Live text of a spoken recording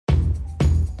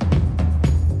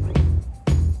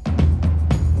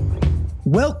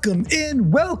Welcome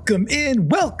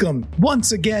welcome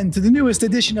once again to the newest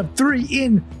edition of 3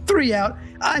 In, 3 Out.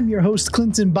 I'm your host,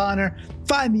 Clinton Bonner.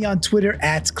 Find me on Twitter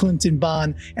at Clinton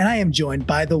Bon, and I am joined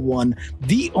by the one,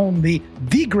 the only,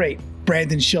 the great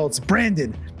Brandon Schultz.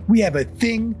 Brandon, we have a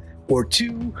thing or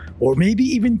two, or maybe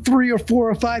even 3 or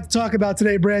 4 or 5 to talk about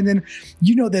today, Brandon.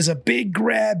 You know there's a big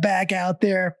grab bag out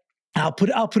there. I'll put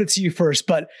it to you first,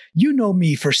 but you know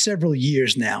me for several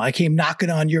years now. I came knocking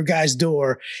on your guys'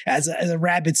 door as a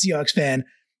rabid Seahawks fan.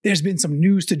 There's been some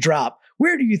news to drop.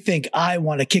 Where do you think I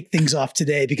want to kick things off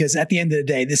today? Because at the end of the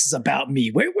day, this is about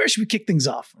me. Where should we kick things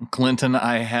off? Clinton,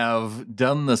 I have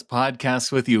done this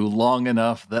podcast with you long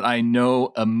enough that I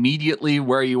know immediately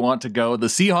where you want to go. The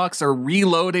Seahawks are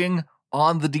reloading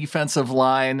on the defensive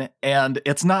line, and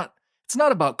it's not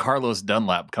about Carlos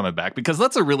Dunlap coming back, because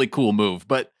that's a really cool move,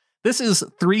 but this is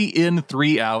 3 in,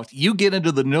 3 out. You get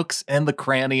into the nooks and the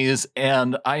crannies,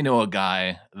 and I know a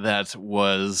guy that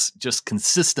was just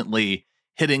consistently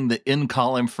hitting the in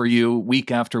column for you week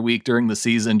after week during the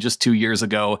season just 2 years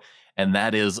ago, and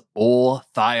that is Ol'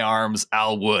 Thigh Arms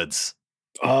Al Woods.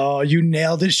 Oh, you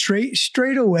nailed it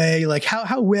straight away. Like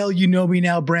how well you know me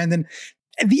now, Brandon.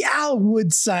 The Al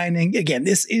Woods signing, again,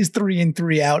 this is 3 in,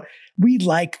 3 out. We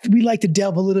like to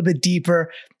delve a little bit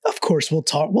deeper. Of course, we'll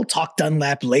talk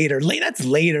Dunlap later. That's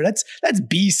later. That's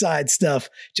B-side stuff.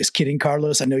 Just kidding,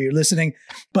 Carlos. I know you're listening.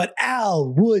 But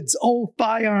Al Woods, Ol'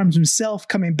 Thigh Arms himself,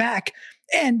 coming back.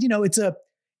 And, you know, I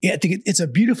think it's a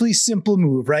beautifully simple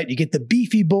move, right? You get the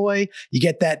beefy boy, you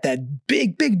get that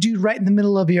big dude right in the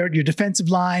middle of your defensive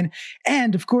line.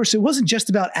 And of course, it wasn't just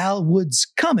about Al Woods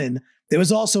coming. There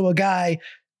was also a guy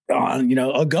on,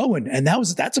 a going. And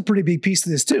that's a pretty big piece to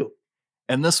this too.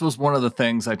 And this was one of the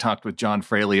things I talked with John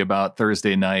Fraley about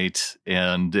Thursday night,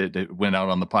 and it went out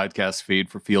on the podcast feed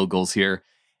for Field Goals here.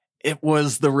 It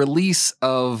was the release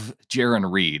of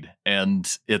Jarran Reed,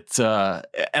 and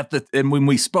and when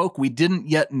we spoke, we didn't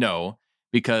yet know,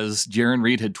 because Jarran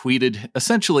Reed had tweeted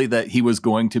essentially that he was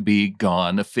going to be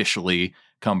gone officially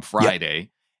come Friday. Yep.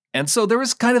 And so there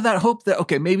was kind of that hope that,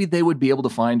 okay, maybe they would be able to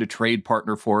find a trade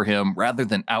partner for him rather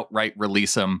than outright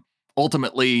release him.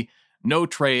 Ultimately, no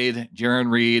trade. Jarran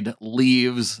Reed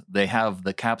leaves. They have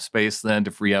the cap space then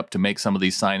to free up to make some of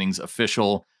these signings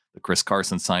official. The Chris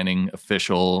Carson signing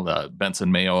official,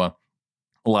 Benson Mayowa.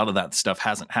 A lot of that stuff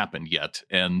hasn't happened yet.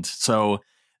 And so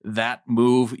that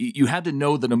move, you had to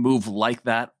know that a move like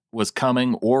that was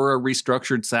coming, or a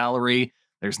restructured salary.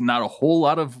 There's not a whole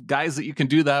lot of guys that you can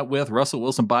do that with. Russell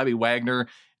Wilson, Bobby Wagner,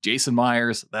 Jason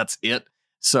Myers, that's it.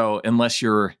 So unless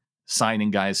you're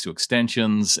signing guys to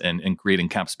extensions and creating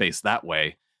cap space that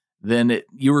way, then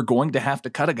you were going to have to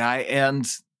cut a guy. And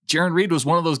Jarran Reed was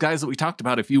one of those guys that we talked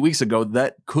about a few weeks ago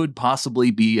that could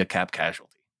possibly be a cap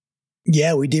casualty.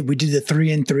 Yeah, we did the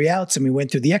 3 in, 3 outs, and we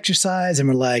went through the exercise, and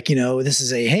we're like, this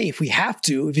is hey, if we have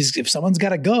to, if someone's got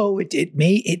to go, it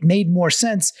made more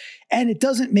sense, and it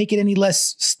doesn't make it any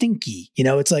less stinky.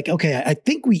 It's like, okay, I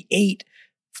think we ate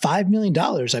 $5 million,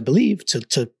 I believe,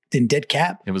 in dead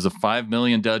cap. It was a $5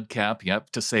 million dead cap,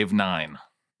 to save 9.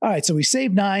 All right, so we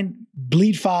saved 9,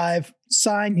 bleed 5,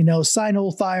 sign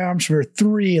Ol' Thigh Arms for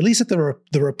 3. At least the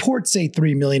reports say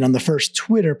 3 million on the first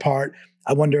Twitter part.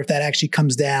 I wonder if that actually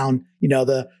comes down.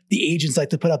 The agents like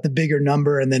to put up the bigger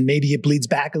number, and then maybe it bleeds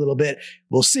back a little bit.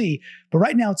 We'll see. But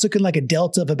right now it's looking like a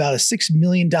delta of about a $6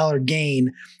 million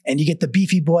gain, and you get the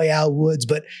beefy boy Al Woods.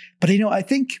 But I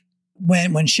think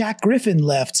when Shaq Griffin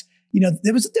left,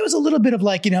 there was a little bit of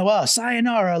like,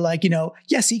 sayonara, like,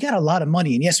 yes, he got a lot of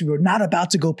money, and yes, we were not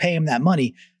about to go pay him that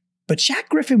money, but Shaq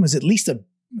Griffin was at least a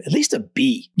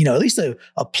B, at least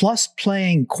a plus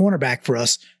playing cornerback for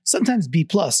us, sometimes B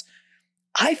plus.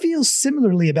 I feel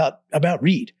similarly about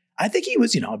Reed. I think he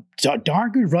was, a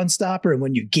darn good run stopper, and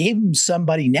when you gave him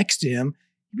somebody next to him,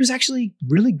 he was actually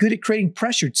really good at creating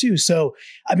pressure too. So,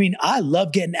 I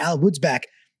love getting Al Woods back,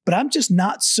 but I'm just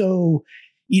not so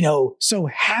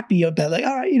happy about, like,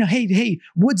 all right, hey,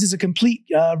 Woods is a complete,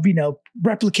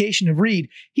 replication of Reed.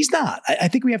 He's not. I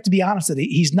think we have to be honest that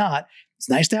he's not. It's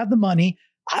nice to have the money.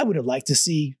 I would have liked to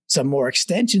see some more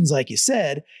extensions, like you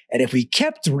said, and if we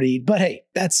kept Reed, but hey,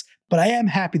 but I am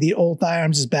happy the Ol' Thigh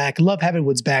Arms is back. Love having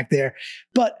Woods back there.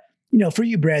 But, for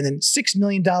you, Brandon, $6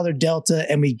 million delta,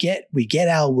 and we get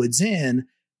Al Woods in.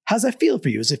 How's that feel for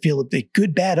you? Does it feel a bit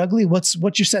good, bad, ugly? What's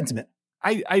your sentiment?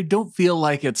 I don't feel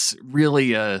like it's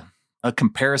really a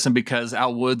comparison, because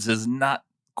Al Woods is not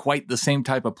quite the same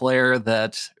type of player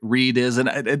that Reed is. And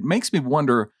it makes me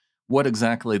wonder what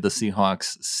exactly the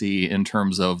Seahawks see in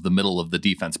terms of the middle of the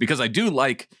defense, because I do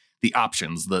like the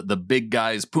options, the big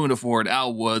guys, Poona Ford,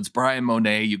 Al Woods, Brian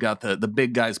Monet. You got the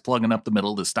big guys plugging up the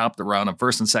middle to stop the run on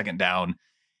first and second down.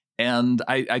 And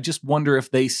I just wonder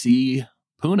if they see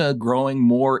Puna growing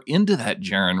more into that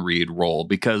Jarran Reed role,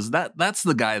 because that's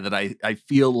the guy that I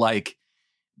feel like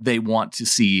they want to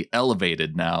see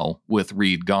elevated now with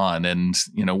Reed gone. And,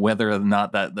 whether or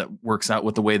not that works out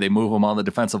with the way they move him on the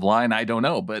defensive line, I don't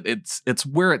know, but it's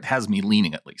where it has me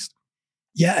leaning at least.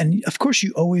 Yeah. And of course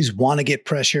you always want to get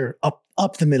pressure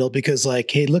up the middle, because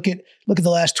hey, look at the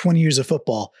last 20 years of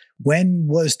football. When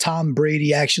was Tom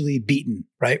Brady actually beaten,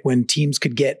 right? When teams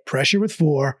could get pressure with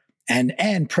 4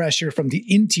 and pressure from the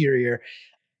interior.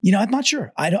 I'm not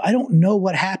sure. I don't know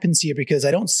what happens here, because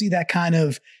I don't see that kind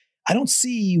of, I don't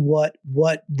see what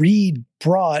Reed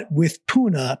brought with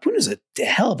Puna. Puna's a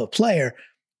hell of a player.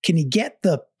 Can he get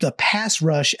the pass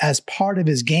rush as part of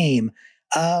his game?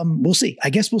 We'll see. I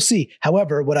guess we'll see.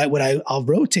 However, I'll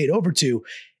rotate over to,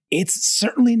 it's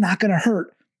certainly not going to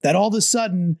hurt that all of a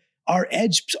sudden our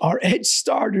edge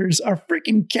starters are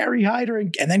freaking Kerry Hyder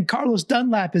and then Carlos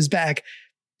Dunlap is back.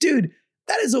 Dude,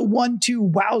 that is a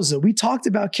 1-2 wowza. We talked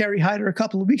about Kerry Hyder a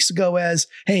couple of weeks ago as,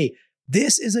 hey,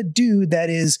 this is a dude that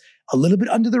is a little bit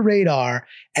under the radar.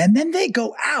 And then they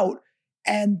go out,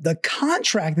 and the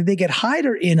contract that they get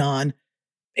Hyder in on,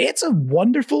 it's a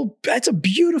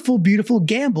beautiful, beautiful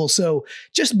gamble. So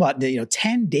just about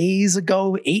 10 days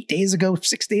ago, 8 days ago,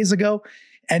 6 days ago,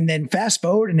 and then fast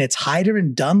forward and it's Hyder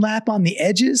and Dunlap on the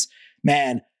edges.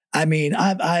 Man, I mean,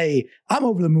 I'm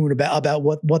over the moon about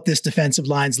what this defensive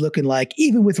line's looking like,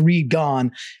 even with Reed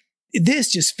gone.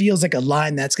 This just feels like a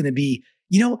line that's going to be,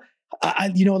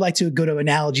 I like to go to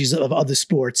analogies of other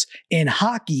sports. In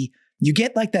hockey, you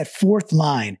get like that fourth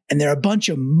line, and they're a bunch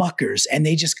of muckers, and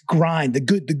they just grind. The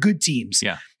good teams,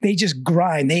 yeah, they just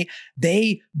grind.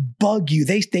 They bug you.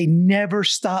 They never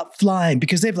stop flying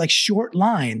because they have like short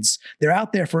lines. They're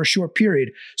out there for a short period,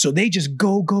 so they just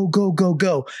go,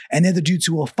 and they're the dudes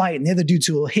who will fight, and they're the dudes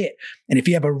who will hit. And if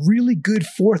you have a really good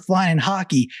fourth line in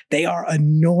hockey, they are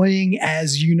annoying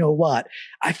as you know what.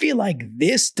 I feel like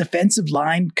this defensive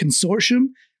line consortium,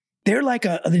 they're like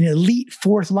an elite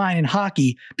fourth line in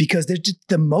hockey, because they're just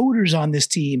the motors on this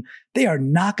team. They are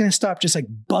not going to stop just like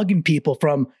bugging people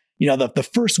from, the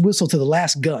first whistle to the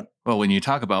last gun. Well, when you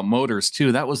talk about motors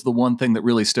too, that was the one thing that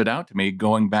really stood out to me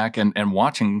going back and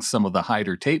watching some of the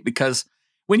Hyder tape, because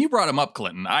when you brought him up,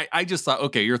 Clinton, I just thought,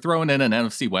 okay, you're throwing in an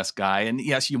NFC West guy. And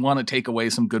yes, you want to take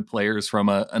away some good players from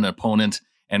an opponent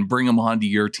and bring them onto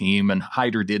your team. And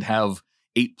Hyder did have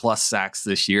 8+ sacks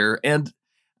this year.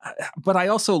 But I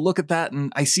also look at that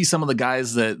and I see some of the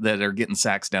guys that are getting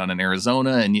sacks down in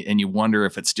Arizona, and you wonder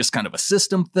if it's just kind of a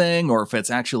system thing or if it's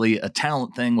actually a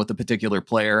talent thing with a particular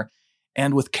player.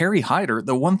 And with Kerry Hyder,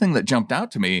 the one thing that jumped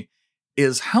out to me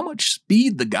is how much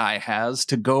speed the guy has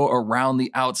to go around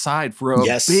the outside for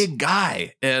a big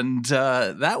guy. And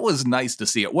that was nice to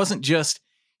see. It wasn't just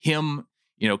him,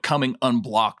 coming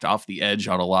unblocked off the edge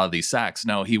on a lot of these sacks.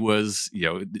 No, he was,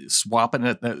 swiping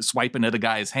at a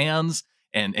guy's hands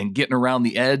and getting around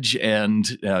the edge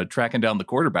and tracking down the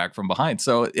quarterback from behind.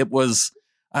 So it was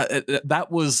that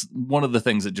was one of the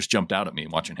things that just jumped out at me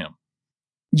watching him.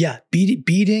 Yeah,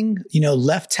 beating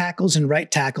left tackles and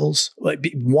right tackles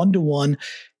 1-to-1,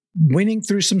 winning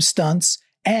through some stunts,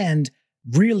 and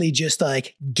really just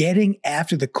like getting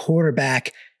after the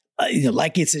quarterback,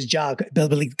 like it's his job,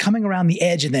 but like coming around the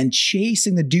edge and then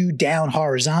chasing the dude down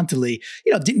horizontally.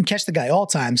 Didn't catch the guy all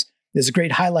times. There's a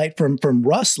great highlight from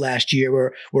Russ last year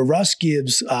where Russ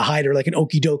gives Hyder like an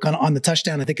okie doke on the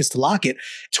touchdown. I think it's to Lockett.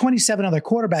 27 other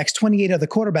quarterbacks, 28 other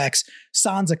quarterbacks,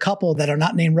 sans a couple that are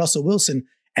not named Russell Wilson.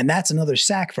 And that's another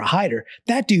sack for Hyder.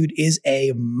 That dude is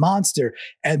a monster.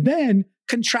 And then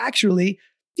contractually,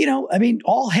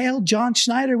 all hail John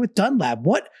Schneider with Dunlap.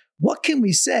 What can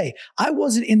we say? I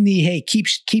wasn't in the, hey,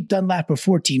 keep Dunlap for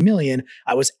 $14 million.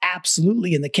 I was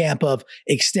absolutely in the camp of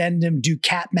extend him, do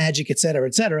cap magic, et cetera,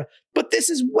 et cetera. But this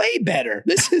is way better.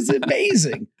 This is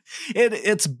amazing.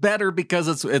 It's better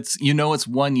because it's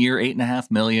 1 year,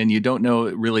 $8.5 million. You don't know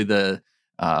really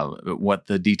what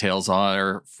the details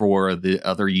are for the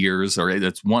other years, or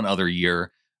it's one other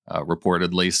year.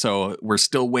 Reportedly. So we're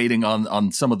still waiting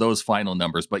on some of those final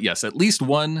numbers. But yes, at least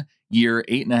 1 year,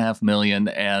 $8.5 million.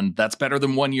 And that's better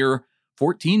than 1 year,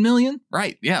 $14 million.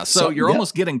 Right. Yeah. So you're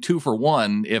almost getting 2 for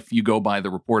 1 if you go by the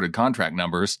reported contract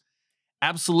numbers.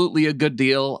 Absolutely a good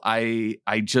deal.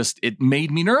 It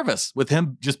made me nervous with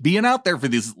him just being out there for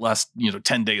these last,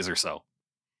 10 days or so.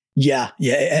 Yeah,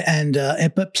 and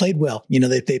but played well.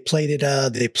 They played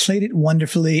it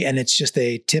wonderfully, and it's just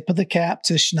a tip of the cap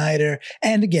to Schneider.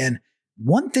 And again,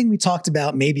 one thing we talked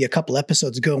about maybe a couple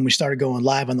episodes ago when we started going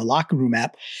live on the Locker Room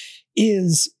app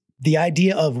is the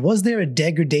idea of, was there a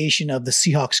degradation of the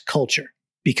Seahawks culture?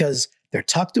 Because they're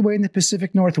tucked away in the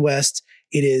Pacific Northwest.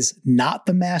 It is not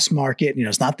the mass market.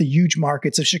 It's not the huge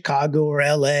markets of Chicago or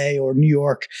LA or New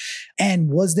York. And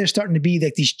was there starting to be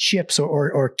like these chips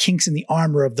or kinks in the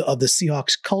armor of the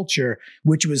Seahawks culture,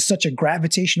 which was such a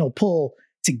gravitational pull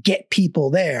to get people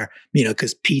there,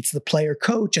 because Pete's the player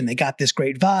coach and they got this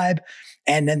great vibe.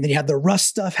 And then you have the Russ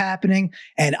stuff happening.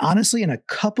 And honestly, in a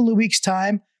couple of weeks'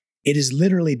 time, it has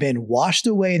literally been washed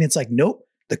away. And it's like, nope,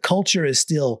 the culture is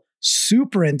still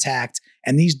super intact.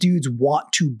 And these dudes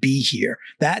want to be here.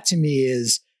 That to me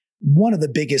is one of the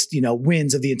biggest,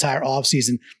 wins of the entire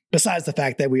offseason, besides the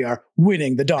fact that we are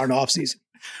winning the darn offseason.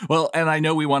 Well, and I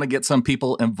know we want to get some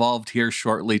people involved here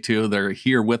shortly, too. They're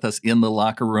here with us in the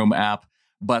Locker Room app.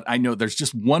 But I know there's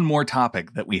just one more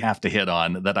topic that we have to hit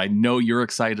on that I know you're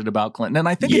excited about, Clinton. And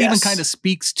I think it even kind of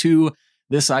speaks to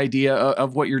this idea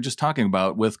of what you're just talking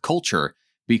about with culture,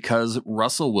 because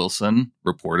Russell Wilson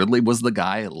reportedly was the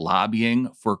guy lobbying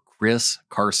for Chris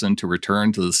Carson to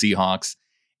return to the Seahawks,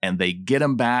 and they get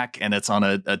him back, and it's on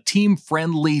a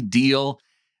team-friendly deal.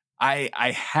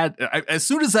 As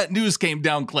soon as that news came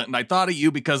down, Clinton, I thought of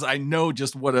you because I know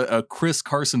just what a Chris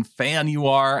Carson fan you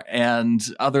are. And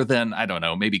other than, I don't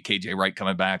know, maybe KJ Wright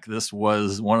coming back, this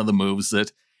was one of the moves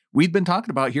that we've been talking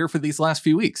about here for these last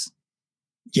few weeks.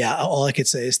 Yeah, all I could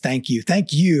say is thank you.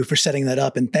 Thank you for setting that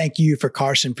up. And thank you for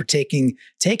Carson for taking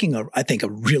I think a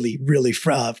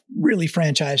really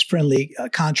franchise friendly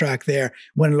contract there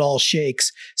when it all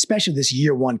shakes, especially this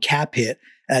year one cap hit.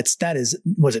 That is,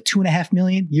 was it $2.5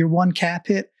 million year one cap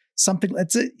hit? Something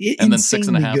that's and then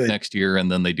 6.5 next year, and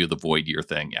then they do the void year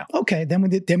thing. Yeah. Okay, then we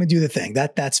do the thing.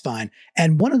 That's fine.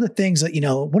 And one of the things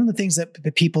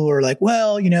that people are like,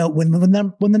 well, when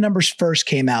the numbers first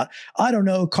came out, I don't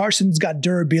know, Carson's got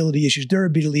durability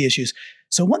issues.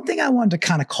 So one thing I wanted to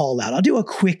kind of call out, I'll do a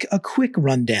quick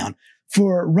rundown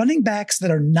for running backs that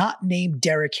are not named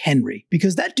Derrick Henry,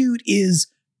 because that dude is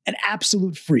an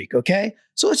absolute freak. Okay,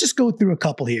 so let's just go through a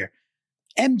couple here.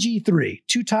 MG3,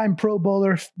 two-time Pro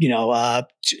Bowler,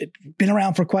 been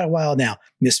around for quite a while now.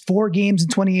 Missed 4 games in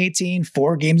 2018,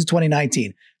 4 games in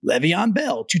 2019. Le'Veon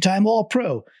Bell, two-time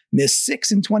All-Pro, missed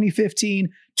 6 in 2015,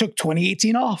 took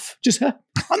 2018 off. Just,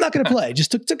 I'm not going to play.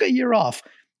 Just took a year off.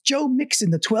 Joe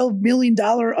Mixon, the $12 million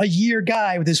a year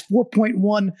guy with his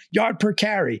 4.1 yard per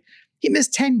carry. He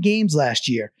missed 10 games last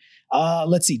year.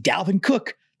 Let's see, Dalvin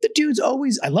Cook. The dude's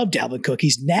I love Dalvin Cook.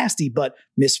 He's nasty, but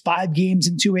missed 5 games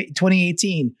in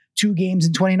 2018, 2 games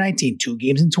in 2019, 2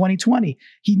 games in 2020.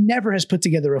 He never has put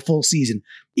together a full season.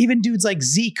 Even dudes like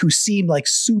Zeke, who seemed like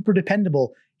super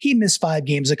dependable, he missed 5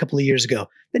 games a couple of years ago.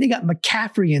 Then you got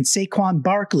McCaffrey and Saquon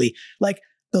Barkley. Like,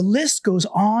 the list goes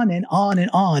on and on and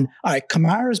on. All right,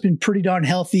 Kamara's been pretty darn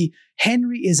healthy.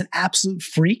 Henry is an absolute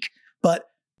freak, but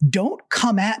don't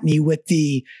come at me with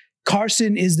the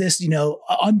Carson is this,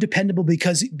 undependable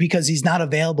because he's not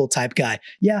available type guy.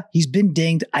 Yeah, he's been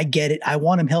dinged. I get it. I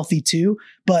want him healthy too.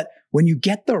 But when you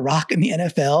get the rock in the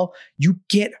NFL, you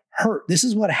get hurt. This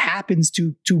is what happens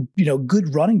to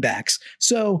good running backs.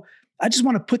 So I just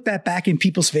want to put that back in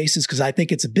people's faces because I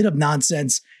think it's a bit of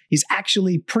nonsense. He's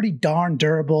actually pretty darn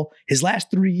durable. His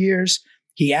last 3 years,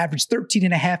 he averaged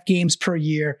 13.5 games per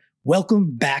year.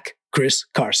 Welcome back, Chris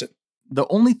Carson. The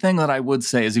only thing that I would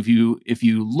say is if you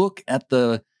look at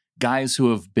the guys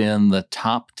who have been the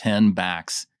top 10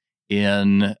 backs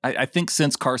I think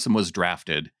since Carson was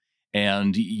drafted,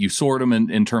 and you sort them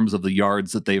in terms of the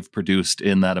yards that they've produced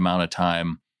in that amount of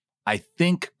time, I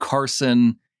think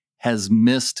Carson has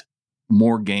missed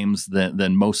more games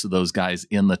than most of those guys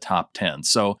in the top 10.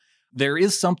 So there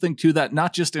is something to that,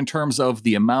 not just in terms of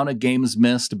the amount of games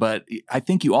missed, but I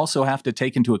think you also have to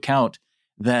take into account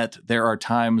that there are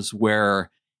times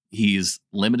where he's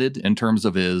limited in terms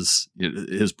of his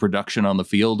production on the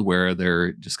field, where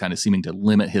they're just kind of seeming to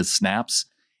limit his snaps,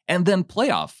 and then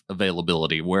playoff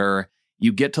availability, where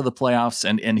you get to the playoffs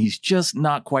and he's just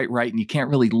not quite right, and you can't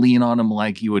really lean on him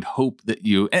like you would hope that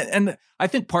you. And I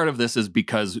think part of this is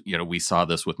because we saw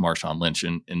this with Marshawn Lynch,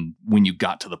 and when you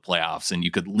got to the playoffs and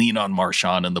you could lean on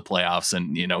Marshawn in the playoffs,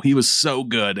 and he was so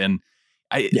good, and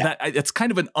it's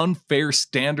kind of an unfair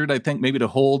standard, I think, maybe to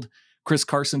hold Chris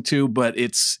Carson to, but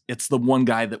it's the one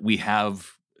guy that we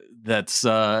have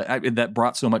that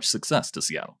brought so much success to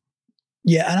Seattle.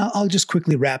 Yeah, and I'll just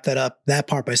quickly wrap that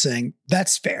part by saying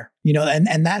that's fair,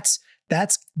 and that's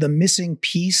the missing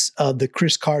piece of the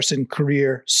Chris Carson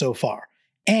career so far.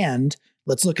 And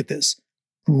let's look at this.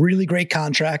 Really great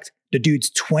contract. The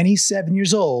dude's 27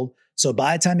 years old. So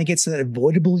by the time he gets to that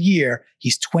avoidable year,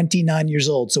 he's 29 years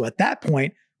old. So at that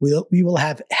point, we will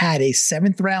have had a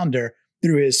 7th rounder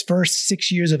through his first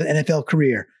 6 years of an NFL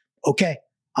career. Okay,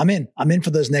 I'm in for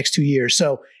those next 2 years.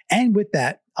 So, and with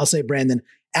that, I'll say, Brandon,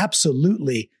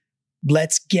 absolutely,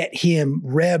 let's get him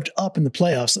revved up in the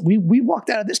playoffs. We walked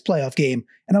out of this playoff game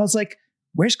and I was like,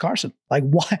 where's Carson? Like,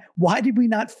 why did we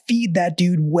not feed that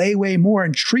dude way more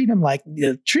and treat him like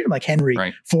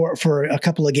Henry for a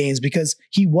couple of games because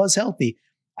he was healthy?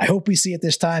 I hope we see it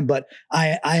this time, but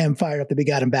I am fired up that we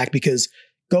got him back because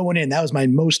going in, that was my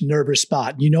most nervous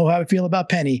spot. You know how I feel about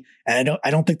Penny, and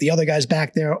I don't think the other guys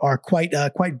back there are quite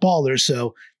ballers.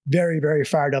 So very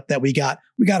fired up that we got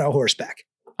our horse back.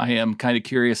 I am kind of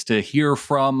curious to hear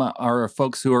from our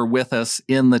folks who are with us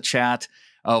in the chat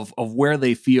of where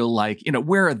they feel like,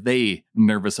 where are they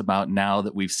nervous about now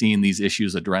that we've seen these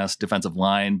issues addressed, defensive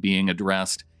line being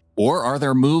addressed, or are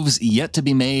there moves yet to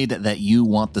be made that you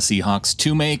want the Seahawks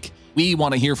to make? We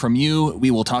want to hear from you.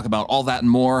 We will talk about all that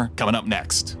and more coming up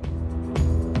next.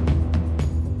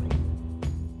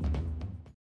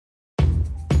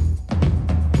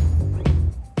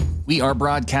 We are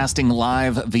broadcasting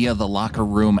live via the Locker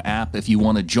Room app. If you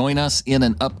want to join us in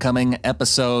an upcoming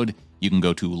episode, you can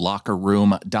go to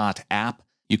lockerroom.app.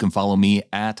 You can follow me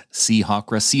at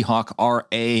Seahawkra,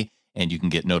 Seahawk-RA, and you can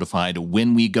get notified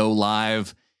when we go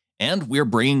live. And we're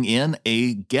bringing in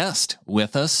a guest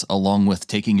with us, along with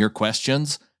taking your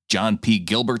questions. John P.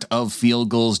 Gilbert of Field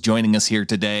Gulls joining us here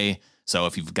today. So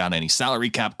if you've got any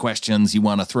salary cap questions you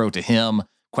want to throw to him,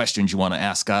 questions you want to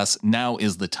ask us, now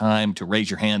is the time to raise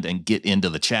your hand and get into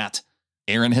the chat.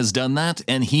 Aaron has done that,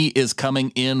 and he is coming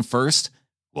in first.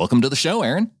 Welcome to the show,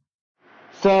 Aaron.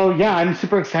 So, yeah, I'm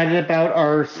super excited about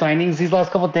our signings these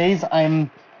last couple of days.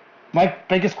 My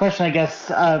biggest question, I guess,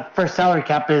 for salary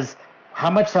cap is, how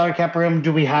much salary cap room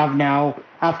do we have now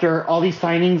after all these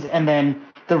signings and then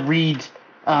the Reed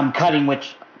cutting,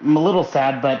 which I'm a little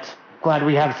sad, but glad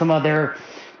we have some other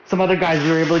guys we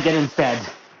were able to get instead.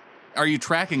 Are you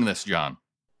tracking this, John?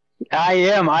 I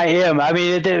am. I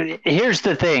mean, here's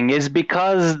the thing: is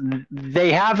because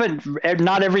they haven't.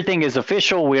 Not everything is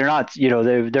official. We're not.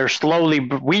 They're slowly.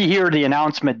 We hear the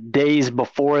announcement days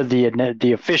before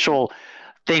the official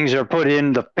things are put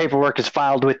in. The paperwork is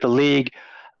filed with the league.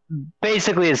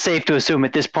 Basically, it's safe to assume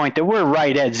at this point that we're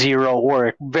right at zero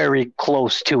or very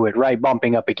close to it, right,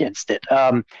 bumping up against it.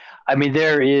 I mean,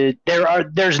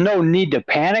 there's no need to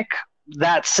panic.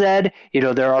 That said,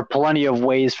 there are plenty of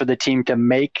ways for the team to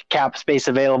make cap space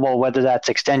available, whether that's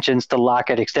extensions to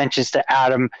Lockett, extensions to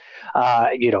Adam,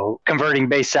 converting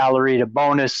base salary to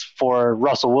bonus for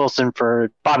Russell Wilson, for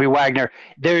Bobby Wagner.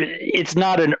 It's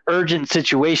not an urgent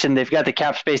situation. They've got the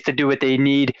cap space to do what they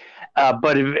need.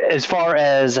 But as far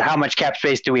as how much cap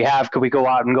space do we have, could we go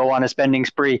out and go on a spending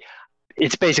spree?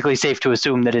 It's basically safe to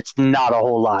assume that it's not a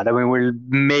whole lot. I mean, we're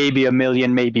maybe $1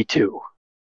 million, maybe $2 million.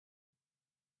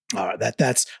 All right,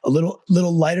 that's a little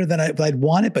lighter than I'd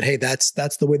wanted, but hey, that's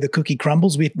the way the cookie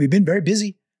crumbles. We've been very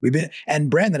busy. And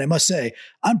Brandon, I must say,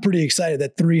 I'm pretty excited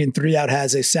that 3 and 3 Out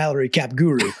has a salary cap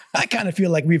guru. I kind of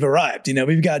feel like we've arrived.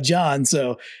 We've got John,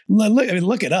 so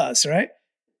look at us, right?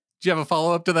 Do you have a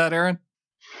follow up to that, Aaron?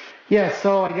 Yeah.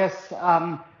 So I guess,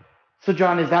 so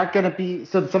John, is that going to be?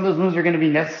 So some of those moves are going to be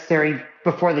necessary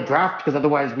before the draft because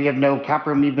otherwise we have no cap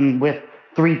room even with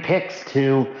 3 picks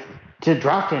to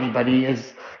draft anybody.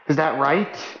 Is that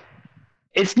right?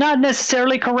 It's not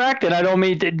necessarily correct, and I don't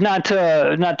mean not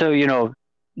to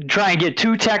try and get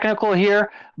too technical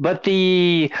here, but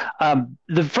the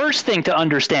first thing to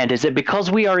understand is that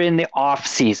because we are in the off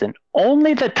season,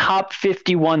 only the top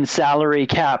 51 salary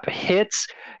cap hits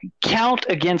count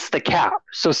against the cap.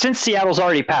 So since Seattle's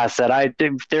already passed that,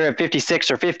 they're at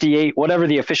 56 or 58, whatever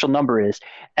the official number is.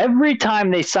 Every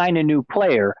time they sign a new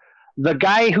player, the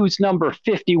guy who's number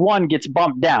 51 gets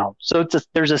bumped down. So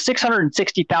there's a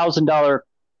 $660,000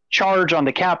 charge on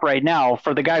the cap right now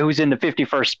for the guy who's in the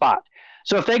 51st spot.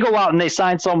 So if they go out and they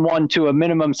sign someone to a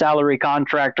minimum salary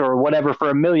contract or whatever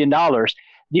for $1 million,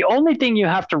 the only thing you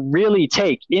have to really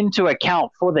take into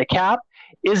account for the cap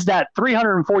is that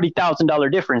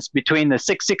 $340,000 difference between the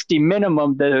 660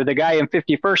 minimum, the guy in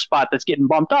 51st spot that's getting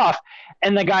bumped off,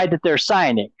 and the guy that they're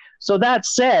signing. So that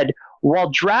said,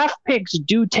 while draft picks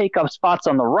do take up spots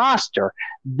on the roster,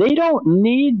 they don't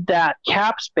need that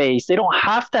cap space. They don't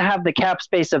have to have the cap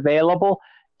space available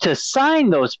to sign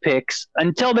those picks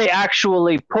until they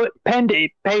actually put pen to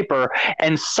paper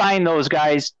and sign those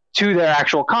guys to their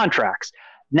actual contracts.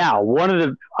 Now,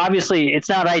 obviously, it's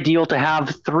not ideal to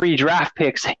have 3 draft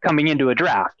picks coming into a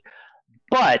draft,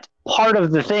 but part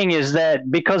of the thing is that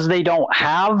because they don't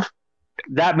have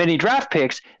that many draft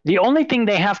picks, the only thing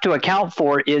they have to account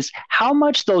for is how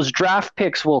much those draft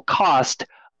picks will cost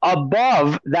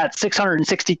above that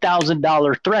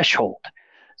 $660,000 threshold.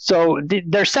 So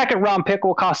their second round pick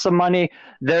will cost some money.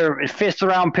 Their fifth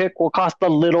round pick will cost a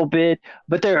little bit,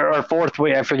 but or fourth,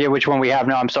 I forget which one we have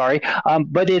now. I'm sorry.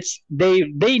 But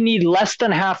they need less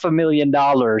than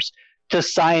 $500,000 to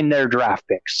sign their draft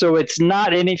picks. So it's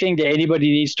not anything that anybody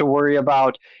needs to worry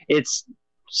about. It's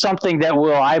something that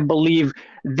I believe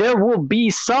there will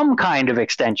be some kind of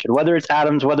extension, whether it's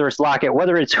Adams, whether it's Lockett,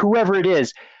 whether it's whoever it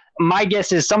is. My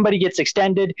guess is somebody gets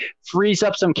extended, frees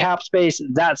up some cap space,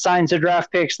 that signs the draft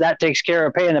picks, that takes care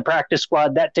of paying the practice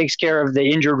squad, that takes care of the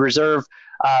injured reserve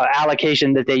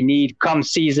allocation that they need come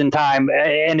season time,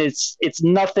 and it's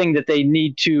nothing that they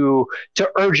need to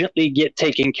urgently get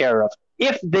taken care of.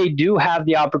 If they do have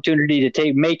the opportunity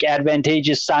to make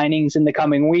advantageous signings in the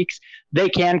coming weeks, they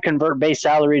can convert base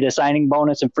salary to signing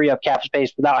bonus and free up cap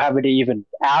space without having to even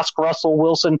ask Russell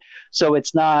Wilson. So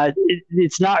it's not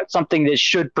something that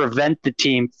should prevent the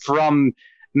team from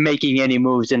making any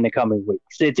moves in the coming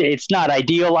weeks. It's not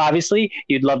ideal, obviously.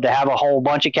 You'd love to have a whole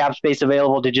bunch of cap space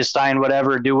available to just sign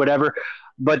whatever, do whatever.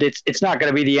 But it's not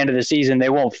going to be the end of the season.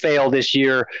 They won't fail this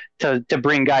year to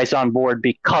bring guys on board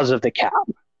because of the cap.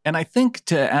 And I think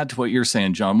to add to what you're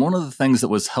saying, John, one of the things that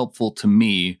was helpful to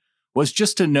me was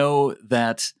just to know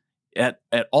that at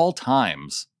all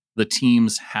times, the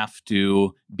teams have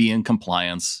to be in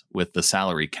compliance with the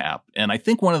salary cap. And I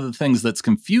think one of the things that's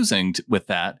confusing with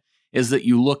that is that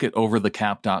you look at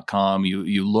overthecap.com,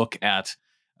 you look at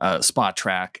Spot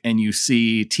Track, and you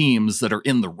see teams that are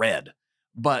in the red.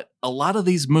 But a lot of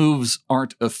these moves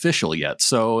aren't official yet.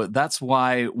 So that's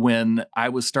why when I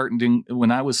was starting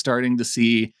to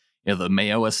see the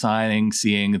Mayo signing,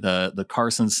 seeing the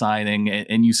Carson signing,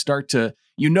 and you start to,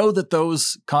 that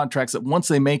those contracts, that once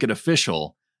they make it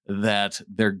official, that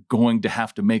they're going to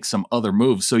have to make some other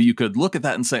moves. So you could look at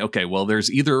that and say, okay, well,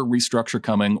 there's either a restructure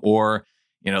coming or,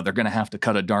 they're going to have to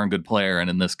cut a darn good player. And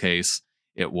in this case,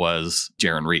 it was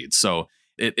Jarran Reed. So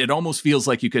it almost feels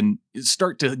like you can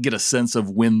start to get a sense of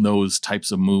when those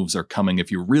types of moves are coming if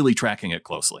you're really tracking it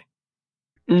closely.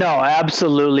 No,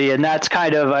 absolutely. And that's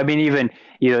kind of, even,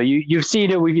 you've seen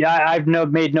it. I've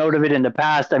made note of it in the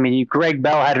past. Greg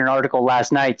Bell had an article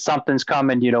last night, something's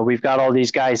coming, we've got all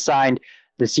these guys signed.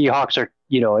 The Seahawks are,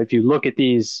 if you look at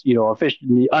these,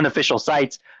 unofficial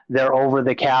sites, they're over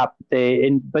the cap.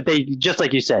 But they, just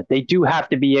like you said, they do have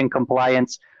to be in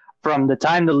compliance from the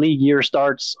time the league year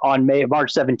starts on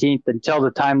March 17th until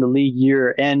the time the league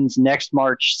year ends next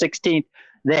March 16th.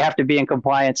 They have to be in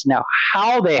compliance. Now,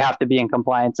 how they have to be in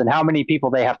compliance and how many people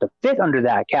they have to fit under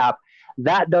that cap,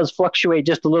 that does fluctuate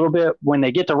just a little bit when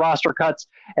they get to roster cuts,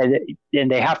 and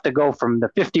they have to go from the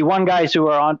 51 guys who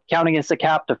are counting against the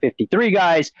cap to 53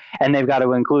 guys, and they've got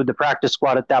to include the practice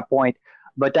squad at that point.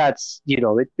 But that's,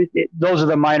 those are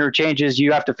the minor changes.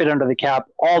 You have to fit under the cap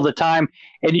all the time.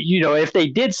 And, if they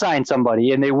did sign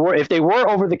somebody and if they were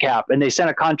over the cap and they sent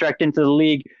a contract into the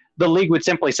league would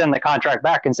simply send the contract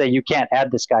back and say, you can't add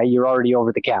this guy. You're already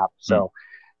over the cap. So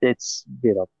it's,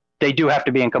 they do have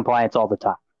to be in compliance all the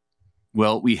time.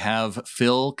 Well, we have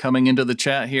Phil coming into the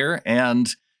chat here,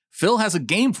 and Phil has a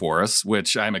game for us,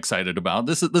 which I'm excited about.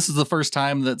 This is the first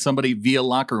time that somebody via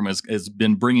Locker Room has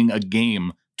been bringing a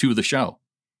game to the show.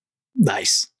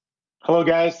 Nice. Hello,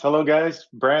 guys.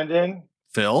 Brandon.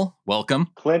 Phil, welcome.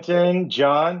 Clinton,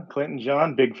 John,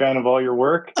 big fan of all your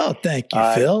work. Oh, thank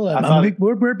you, Phil.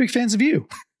 We're big fans of you.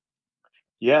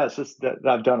 Yes,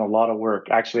 I've done a lot of work.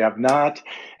 Actually, I've not.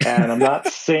 And I'm not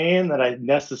saying that I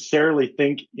necessarily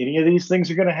think any of these things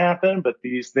are going to happen, but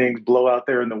these things blow out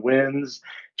there in the winds.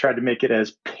 Tried to make it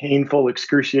as painful,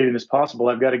 excruciating as possible.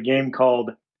 I've got a game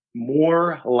called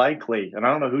More Likely. And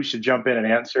I don't know who should jump in and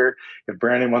answer. If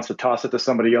Brandon wants to toss it to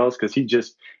somebody else because he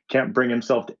just can't bring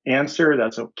himself to answer,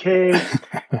 that's okay.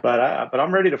 but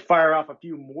I'm ready to fire off a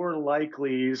few more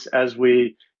likelies as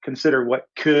we consider what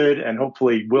could and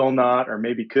hopefully will not or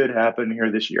maybe could happen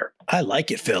here this year. I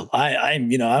like it, Phil.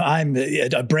 I'm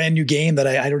a brand new game that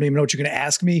I don't even know what you're going to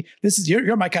ask me.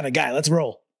 You're my kind of guy. Let's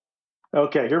roll.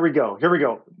 Okay, here we go. We're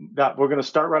going to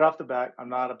start right off the bat. I'm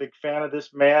not a big fan of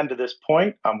this man to this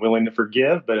point. I'm willing to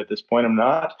forgive, but at this point I'm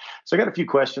not. So I got a few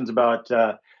questions about,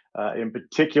 in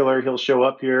particular, he'll show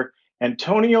up here.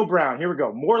 Antonio Brown. Here we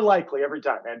go. More likely every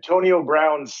time. Antonio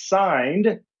Brown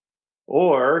signed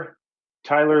or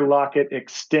Tyler Lockett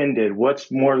extended.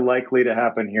 What's more likely to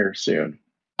happen here soon?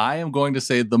 I am going to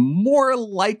say the more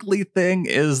likely thing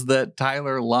is that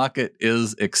Tyler Lockett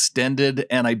is extended,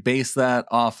 and I base that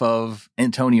off of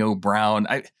Antonio Brown.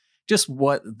 Just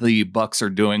what the Bucs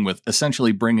are doing with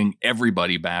essentially bringing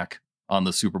everybody back on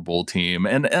the Super Bowl team.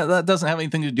 And that doesn't have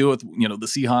anything to do with, the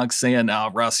Seahawks saying,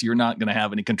 Russ, you're not going to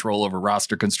have any control over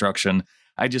roster construction.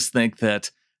 I just think that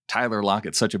Tyler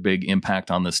Lockett's such a big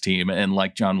impact on this team. And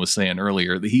like John was saying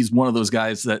earlier, he's one of those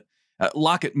guys that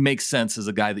Lockett makes sense as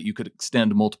a guy that you could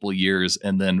extend multiple years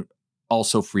and then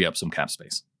also free up some cap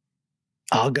space.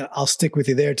 I'll stick with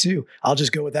you there too. I'll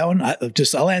just go with that one.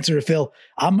 I'll answer to Phil.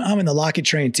 I'm in the Lockett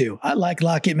train too. I like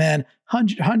Lockett, man.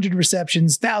 100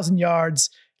 receptions, 1,000 yards.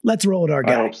 Let's roll with our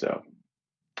guy. I hope so.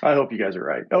 I hope you guys are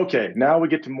right. Okay, now we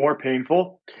get to more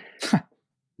painful.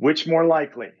 Which more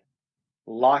likely?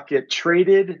 Lockett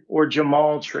traded or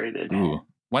Jamal traded? Ooh.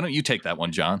 Why don't you take that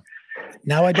one, John?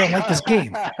 Now I don't like this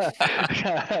game.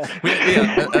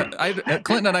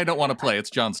 Clinton and I don't want to play. It's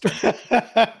John's turn.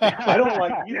 I don't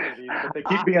like either of these, but they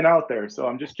keep being out there, so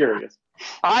I'm just curious.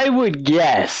 I would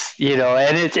guess,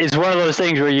 and it's one of those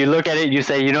things where you look at it and you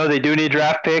say, they do need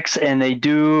draft picks, and they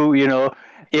do,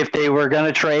 if they were going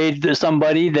to trade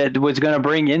somebody that was going to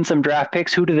bring in some draft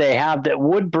picks, who do they have that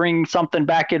would bring something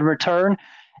back in return?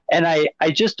 And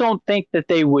I just don't think that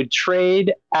they would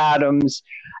trade Adams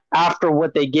after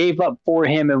what they gave up for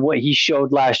him and what he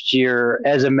showed last year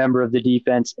as a member of the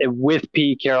defense, with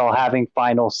Pete Carroll having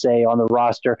final say on the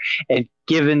roster. And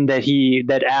given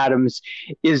that Adams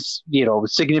is,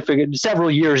 significant, several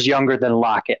years younger than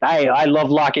Lockett. I love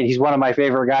Lockett. He's one of my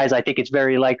favorite guys. I think it's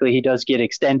very likely he does get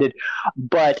extended.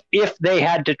 But if they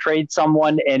had to trade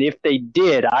someone, and if they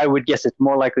did, I would guess it's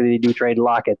more likely they do trade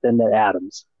Lockett than that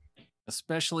Adams.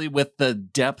 Especially with the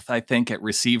depth, I think, at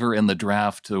receiver in the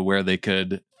draft, to where they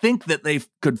could think that they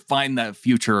could find that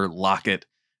future Lockett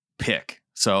pick.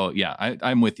 So, yeah,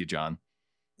 I'm with you, John.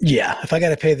 Yeah, if I got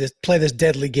to play this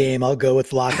deadly game, I'll go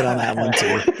with Lockett on that one,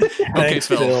 too. Okay, Thanks,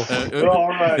 Phil. All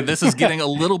right. This is getting a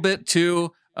little bit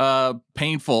too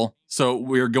painful, so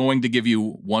we're going to give you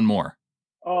one more.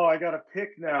 Oh, I got to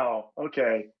pick now.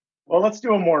 Okay. Well, let's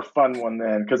do a more fun one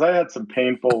then, because I had some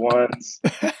painful ones.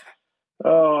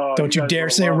 Oh, don't you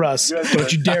dare say Russ.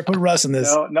 Don't you dare put Russ in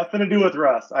this. No, nothing to do with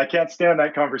Russ. I can't stand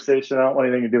that conversation. I don't want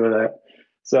anything to do with that.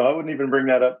 So I wouldn't even bring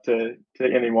that up to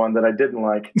anyone that I didn't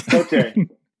like. Okay.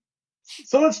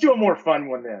 So let's do a more fun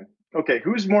one then. Okay.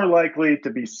 Who's more likely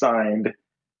to be signed?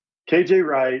 KJ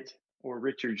Wright or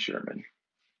Richard Sherman?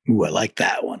 Ooh, I like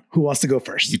that one. Who wants to go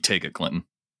first? You take it, Clinton.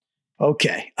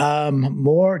 Okay.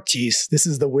 This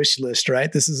is the wish list,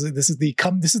 right? This is the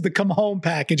come home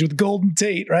package with Golden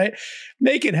Tate, right?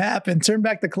 Make it happen. Turn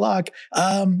back the clock.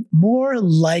 More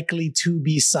likely to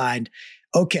be signed.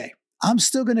 Okay. I'm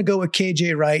still going to go with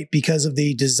KJ Wright because of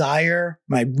the desire.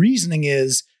 My reasoning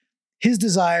is his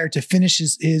desire to finish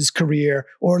his career,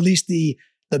 or at least the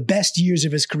best years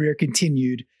of his career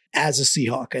continued as a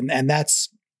Seahawk. And that's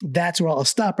where I'll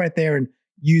stop right there and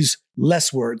use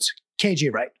less words.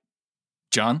 KJ Wright.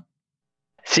 John?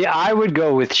 See, I would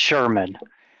go with Sherman.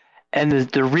 And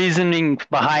the reasoning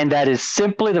behind that is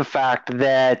simply the fact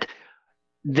that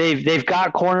they've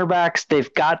got cornerbacks,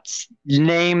 they've got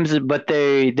names, but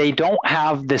they don't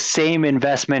have the same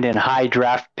investment in high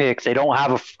draft picks. They don't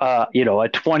have a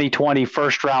 2020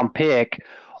 first round pick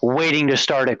waiting to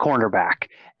start at cornerback.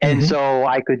 And so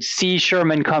I could see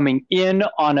Sherman coming in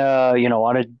on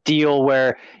a deal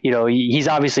where,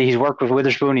 he's worked with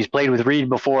Witherspoon. He's played with Reed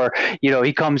before.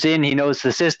 He comes in, he knows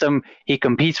the system, he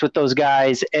competes with those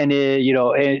guys, and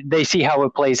they see how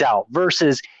it plays out.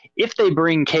 Versus if they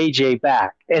bring KJ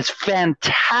back, as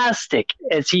fantastic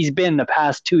as he's been the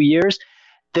past 2 years,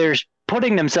 they're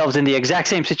putting themselves in the exact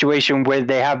same situation where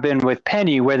they have been with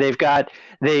Penny, where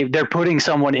they're putting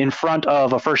someone in front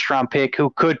of a first round pick who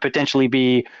could potentially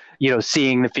be,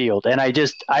 seeing the field. And I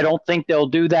don't think they'll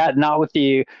do that. Not with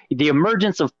the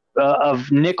emergence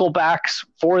of nickel backs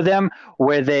for them,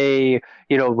 where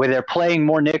they're playing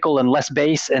more nickel and less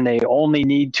base, and they only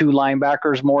need two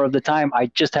linebackers more of the time. I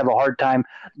just have a hard time.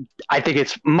 I think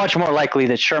it's much more likely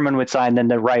that Sherman would sign than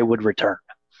that Wright would return.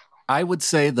 I would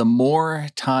say the more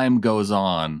time goes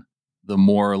on, the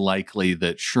more likely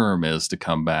that Sherm is to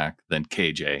come back than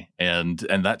KJ. And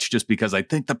that's just because I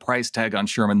think the price tag on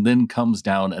Sherman then comes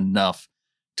down enough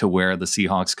to where the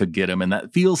Seahawks could get him. And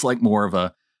that feels like more of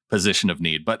a position of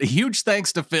need. But a huge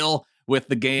thanks to Phil with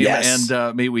the game. Yes.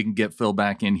 And maybe we can get Phil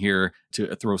back in here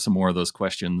to throw some more of those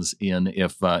questions in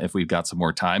if we've got some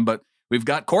more time. But we've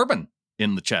got Corbin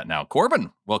in the chat now.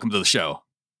 Corbin, welcome to the show.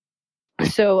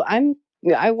 So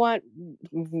I want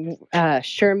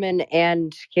Sherman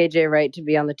and KJ Wright to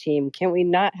be on the team. Can we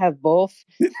not have both?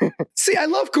 See, I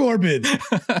love Corbin.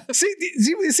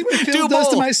 see what Phil does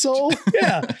to my soul?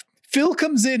 Yeah. Phil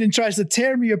comes in and tries to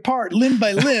tear me apart limb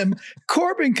by limb.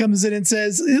 Corbin comes in and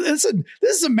says, listen,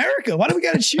 this is America. Why do we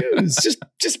got to choose?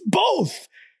 Just both.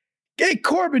 Hey,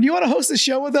 Corbin, you want to host the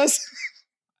show with us?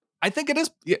 I think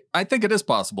it is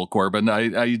possible, Corbin.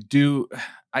 I do.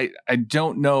 I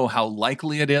don't know how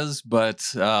likely it is, but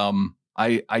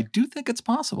I do think it's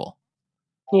possible.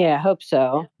 Yeah, I hope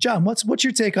so. John, what's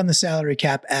your take on the salary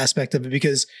cap aspect of it?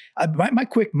 Because my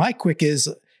quick is,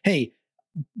 hey,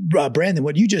 Brandon,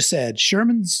 what you just said,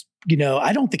 Sherman's,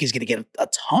 I don't think he's going to get a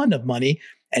ton of money,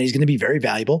 and he's going to be very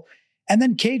valuable. And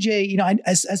then KJ,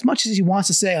 as much as he wants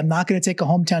to say, I'm not going to take a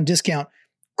hometown discount,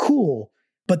 cool.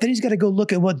 But then he's got to go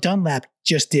look at what Dunlap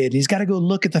just did. He's got to go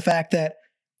look at the fact that,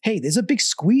 hey, there's a big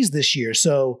squeeze this year.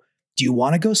 So do you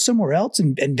want to go somewhere else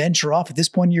and venture off at this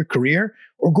point in your career,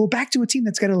 or go back to a team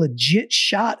that's got a legit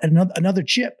shot at another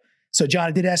chip? So John,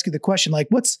 I did ask you the question, like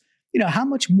how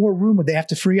much more room would they have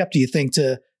to free up, do you think,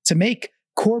 to make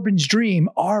Corbin's dream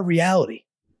our reality?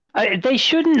 They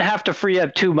shouldn't have to free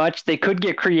up too much. They could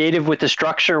get creative with the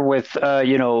structure with,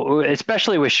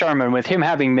 especially with Sherman, with him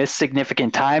having missed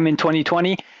significant time in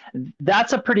 2020.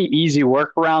 That's a pretty easy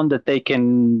workaround that they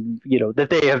can, that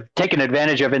they have taken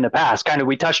advantage of in the past. Kind of,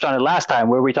 we touched on it last time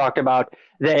where we talked about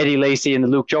the Eddie Lacy and the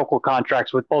Luke Jokel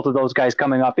contracts with both of those guys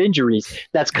coming off injuries.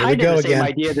 That's kind of the same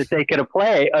idea that they could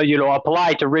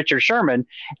apply to Richard Sherman,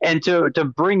 and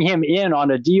to bring him in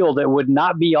on a deal that would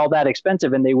not be all that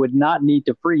expensive, and they would not need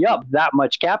to free up that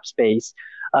much cap space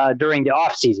during the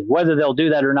offseason. Whether they'll do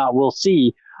that or not, we'll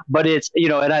see. But it's,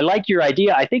 and I like your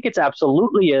idea. I think it's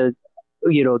absolutely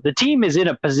the team is in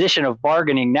a position of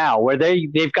bargaining now where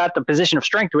they've got the position of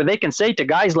strength where they can say to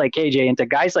guys like KJ and to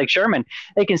guys like Sherman,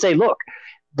 they can say, look,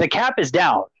 the cap is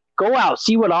down. Go out,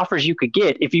 see what offers you could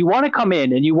get. If you want to come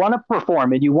in and you want to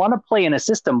perform and you want to play in a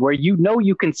system where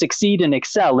you can succeed and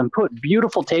excel and put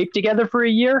beautiful tape together for a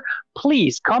year,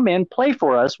 please come in, play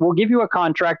for us. We'll give you a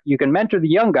contract. You can mentor the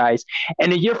young guys.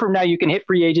 And a year from now, you can hit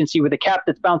free agency with a cap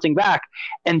that's bouncing back.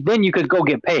 And then you could go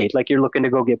get paid like you're looking to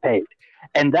go get paid.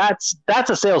 And that's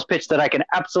a sales pitch that I can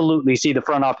absolutely see the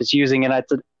front office using. And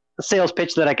that's a sales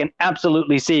pitch that I can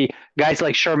absolutely see guys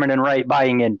like Sherman and Wright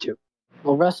buying into.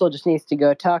 Well, Russell just needs to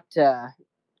go talk to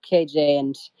KJ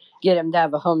and get him to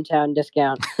have a hometown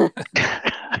discount.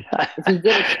 If you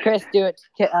did it to Chris, do it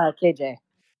to KJ.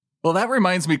 Well, that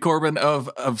reminds me, Corbin,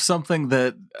 of something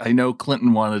that I know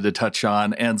Clinton wanted to touch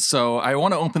on. And so I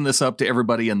want to open this up to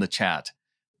everybody in the chat.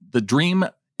 The dream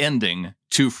ending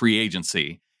to free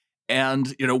agency.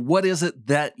 And, what is it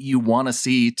that you want to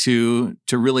see to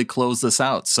really close this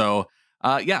out? So,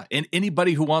 and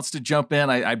anybody who wants to jump in,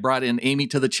 I brought in Amy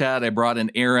to the chat. I brought in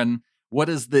Aaron. What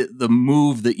is the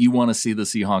move that you want to see the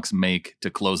Seahawks make to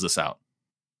close this out?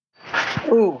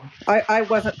 Ooh, I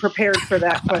wasn't prepared for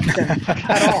that question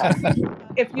at all.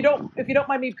 If you don't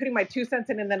mind me putting my 2 cents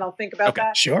in, and then I'll think about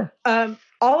that. Sure.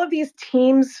 All of these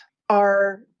teams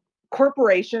are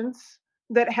corporations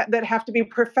that have to be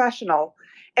professional,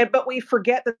 but we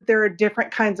forget that there are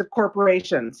different kinds of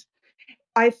corporations.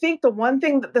 I think the one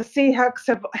thing that the Seahawks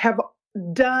have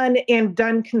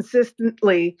done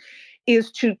consistently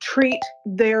is to treat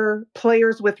their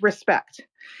players with respect.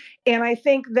 And I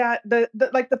think that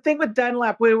the thing with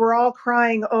Dunlap, we were all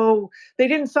crying, oh, they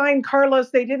didn't sign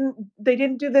Carlos, they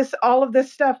didn't do this, all of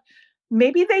this stuff.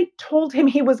 Maybe they told him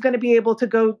he was going to be able to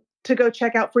go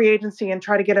check out free agency and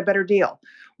try to get a better deal.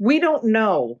 We don't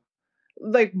know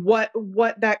what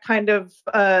that kind of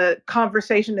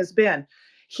conversation has been.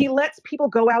 He lets people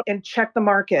go out and check the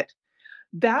market.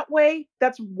 That way,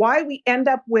 that's why we end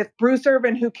up with Bruce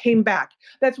Irvin, who came back.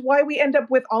 That's why we end up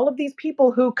with all of these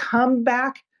people who come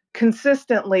back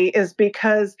consistently, is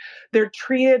because they're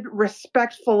treated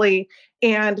respectfully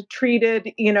and treated,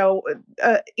 in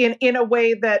a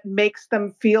way that makes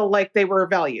them feel like they were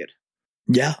valued.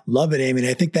 Yeah, love it, Amy.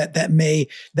 I think that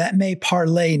may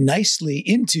parlay nicely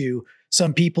into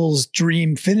some people's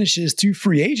dream finishes to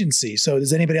free agency. So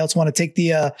does anybody else want to take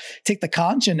the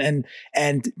conch and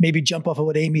maybe jump off of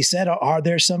what Amy said? Are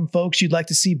there some folks you'd like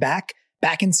to see back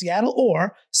in Seattle,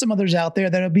 or some others out there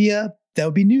that would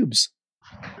be noobs?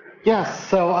 Yes.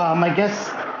 So I guess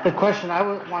the question I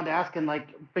wanted to ask, and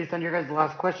based on your guys'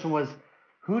 last question, was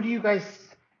who do you guys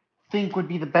think would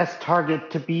be the best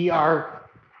target to be our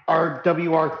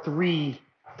WR3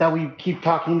 that we keep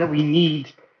talking that we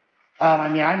need?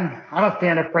 I'm a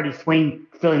fan of Freddie Swain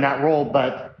filling that role,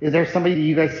 but is there somebody that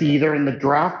you guys see either in the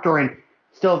draft or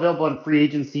still available in free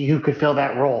agency who could fill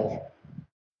that role?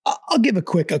 I'll give a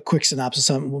quick synopsis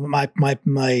on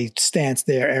my stance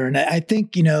there, Aaron. I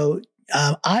think,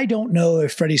 I don't know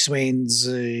if Freddie Swain's,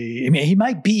 he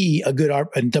might be a good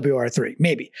WR3,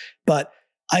 maybe, but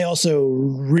I also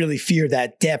really fear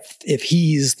that depth if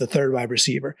he's the third wide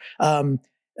receiver.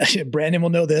 Brandon will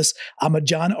know this. I'm a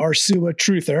John Ursua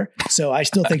truther, so I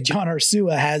still think John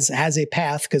Ursua has a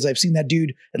path because I've seen that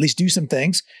dude at least do some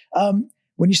things.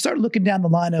 When you start looking down the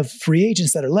line of free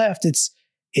agents that are left, it's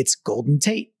It's Golden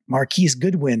Tate, Marquise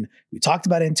Goodwin. We talked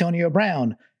about Antonio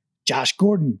Brown, Josh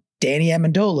Gordon, Danny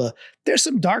Amendola. There's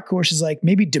some dark horses like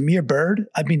maybe Damiere Byrd.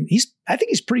 I mean, I think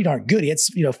he's pretty darn good. He had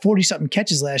 40 something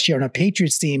catches last year on a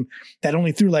Patriots team that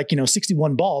only threw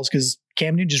 61 balls because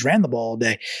Cam Newton just ran the ball all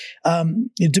day.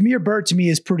 Damiere Byrd to me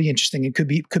is pretty interesting and could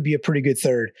be a pretty good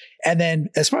third. And then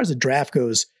as far as the draft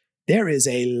goes, there is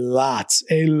a lot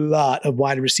of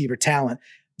wide receiver talent.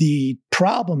 The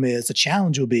problem is, the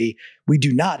challenge will be, we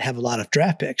do not have a lot of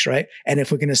draft picks, right? And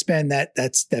if we're going to spend that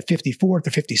 54th or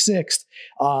 56th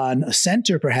on a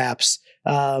center, perhaps,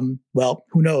 well,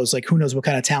 who knows? Who knows what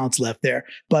kind of talent's left there?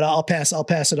 But I'll pass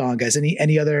it on, guys.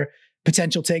 Any other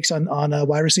potential takes on a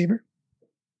wide receiver?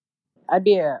 I'd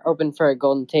be open for a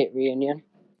Golden Tate reunion.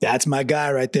 That's my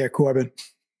guy right there, Corbin.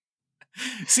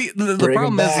 See, the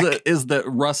problem is that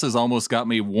Russ has almost got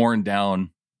me worn down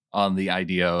on the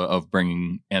idea of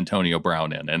bringing Antonio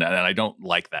Brown in, and I don't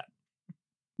like that.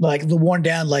 Like the worn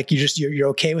down, you're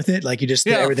okay with it,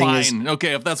 everything fine. is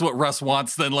Okay. If that's what Russ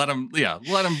wants, then let him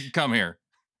come here.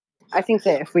 I think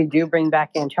that if we do bring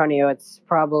back Antonio, it's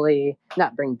probably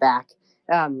not bring back.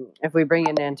 If we bring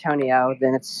in Antonio,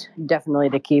 then it's definitely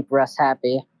to keep Russ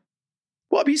happy.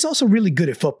 Well, but he's also really good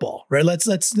at football, right? Let's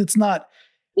not.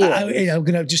 Yeah. I'm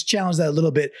going to just challenge that a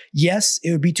little bit. Yes,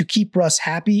 it would be to keep Russ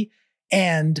happy.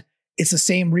 And it's the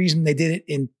same reason they did it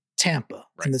in Tampa,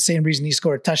 right? And the same reason he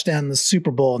scored a touchdown in the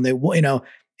Super Bowl. And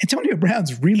Antonio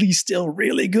Brown's still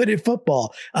really good at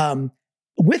football.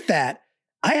 With that,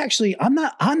 I'm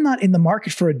not in the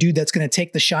market for a dude that's going to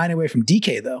take the shine away from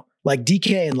DK though. Like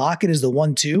DK and Lockett is the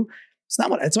 1-2. It's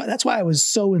not that's why I was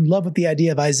so in love with the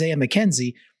idea of Isaiah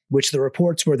McKenzie, which the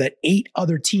reports were that 8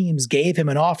 other teams gave him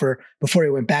an offer before he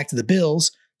went back to the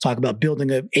Bills. Talk about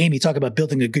building a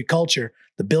good culture.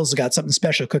 The Bills have got something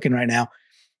special cooking right now.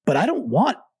 But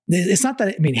it's not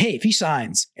that, hey, if he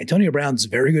signs, Antonio Brown's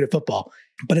very good at football,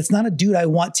 but it's not a dude I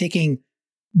want taking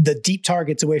the deep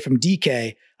targets away from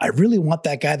DK. I really want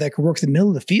that guy that can work in the middle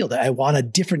of the field. I want a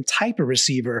different type of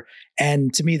receiver.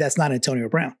 And to me, that's not Antonio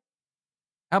Brown.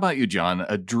 How about you, John?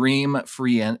 A dream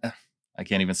free end. I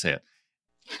can't even say it.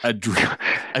 A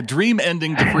dream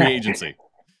ending to free agency.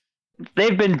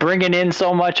 They've been bringing in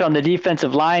so much on the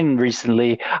defensive line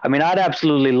recently. I mean, I'd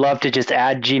absolutely love to just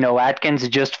add Geno Atkins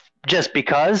just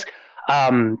because,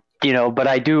 but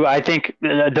I think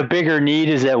the bigger need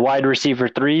is at wide receiver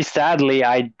 3. Sadly,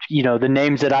 the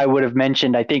names that I would have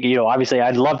mentioned, I think, obviously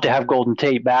I'd love to have Golden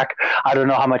Tate back. I don't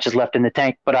know how much is left in the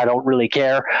tank, but I don't really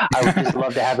care. I would just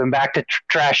love to have him back to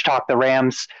trash talk the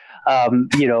Rams.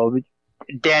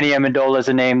 Danny Amendola is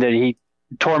a name that he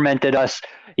tormented us,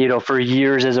 for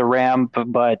years as a Ram,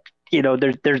 but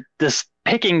the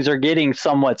pickings are getting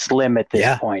somewhat slim at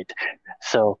this point.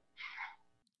 So,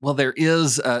 well, there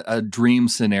is a dream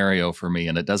scenario for me,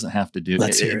 and it doesn't have to do.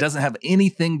 It doesn't have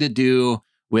anything to do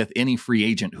with any free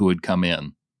agent who would come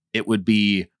in. It would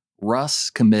be Russ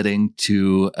committing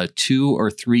to a 2 or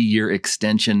 3 year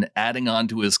extension, adding on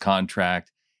to his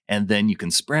contract, and then you can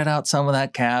spread out some of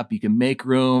that cap. You can make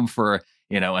room for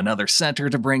another center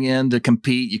to bring in to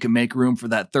compete. You can make room for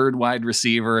that third wide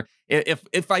receiver.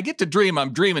 If I get to dream,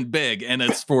 I'm dreaming big, and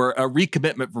it's for a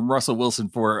recommitment from Russell Wilson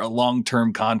for a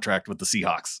long-term contract with the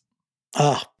Seahawks.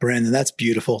 Oh, Brandon, that's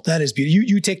beautiful. That is beautiful.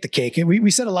 You take the cake.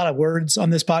 We said a lot of words on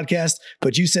this podcast,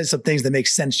 but you said some things that make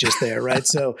sense just there, right?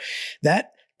 So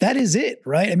that is it,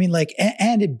 right?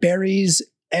 And it buries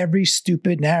every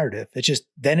stupid narrative.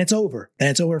 Then it's over. Then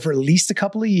it's over for at least a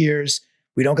couple of years.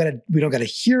 We don't gotta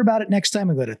hear about it next time.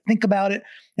 We got to think about it.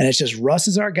 And it's just Russ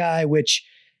is our guy, which,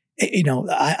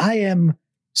 I am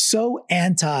so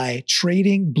anti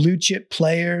trading blue chip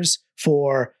players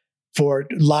for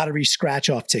lottery scratch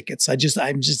off tickets.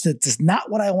 It's not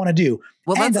what I want to do.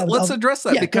 Well, let's address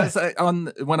that because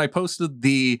when I posted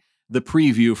the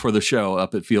preview for the show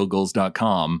up at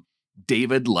fieldgoals.com,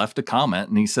 David left a comment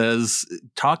and he says,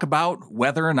 talk about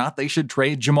whether or not they should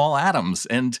trade Jamal Adams.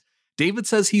 And David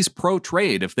says he's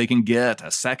pro-trade if they can get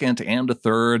a second and a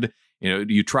third.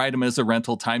 You tried him as a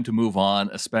rental, time to move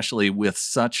on, especially with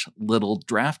such little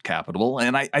draft capital.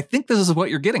 And I think this is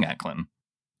what you're getting at, Clinton.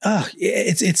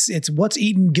 It's what's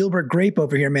eating Gilbert Grape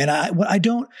over here, man.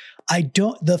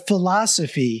 The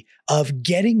philosophy of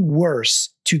getting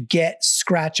worse to get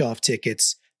scratch off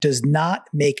tickets does not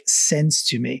make sense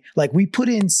to me. Like, we put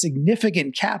in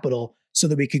significant capital so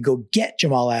that we could go get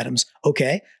Jamal Adams.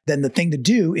 Okay, then the thing to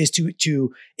do is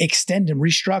to extend and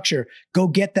restructure. Go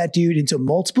get that dude into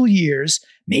multiple years.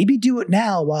 Maybe do it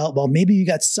now while maybe you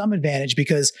got some advantage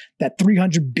because that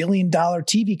 $300 billion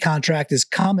TV contract is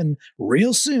coming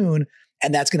real soon,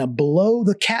 and that's going to blow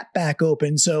the cap back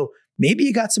open. So maybe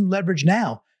you got some leverage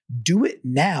now. Do it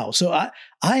now. So I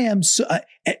am so.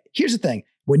 Here's the thing: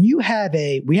 when we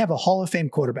have a Hall of Fame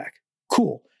quarterback,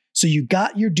 cool. So you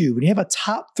got your due. When you have a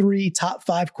top 3, top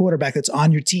 5 quarterback that's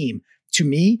on your team, to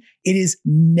me, it is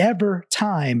never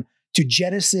time to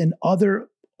jettison other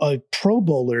Pro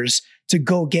Bowlers to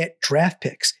go get draft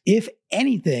picks. If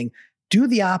anything, do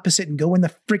the opposite and go win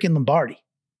the freaking Lombardi.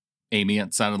 Amy,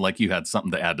 it sounded like you had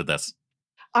something to add to this.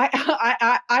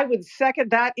 I would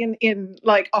second that in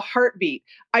like a heartbeat.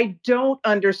 I don't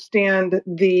understand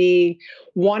the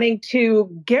wanting to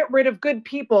get rid of good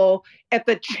people at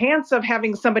the chance of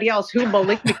having somebody else who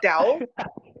Malik McDowell.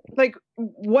 Like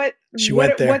what? She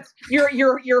went there. What's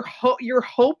you're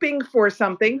hoping for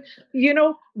something? You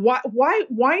know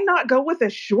why not go with a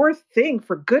sure thing,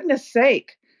 for goodness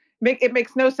sake? It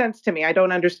makes no sense to me. I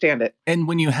don't understand it. And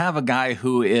when you have a guy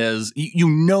who is,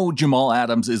 Jamal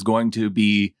Adams is going to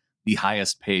be the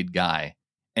highest paid guy.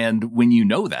 And when you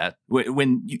know that,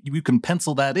 when you can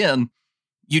pencil that in,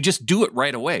 you just do it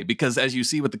right away. Because as you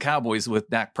see with the Cowboys with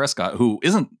Dak Prescott, who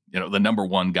isn't, the number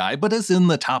one guy, but is in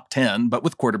the top 10, but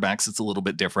with quarterbacks, it's a little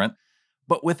bit different.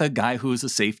 But with a guy who's a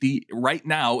safety right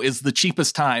now is the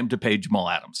cheapest time to pay Jamal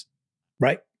Adams.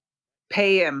 Right.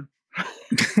 Pay him.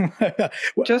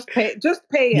 Just pay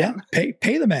him. Yeah,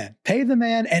 pay the man.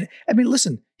 And I mean,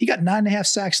 listen, he got 9.5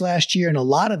 sacks last year, and a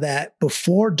lot of that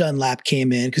before Dunlap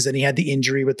came in, because then he had the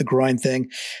injury with the groin thing.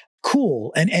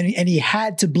 Cool, and he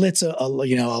had to blitz a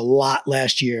lot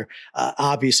last year,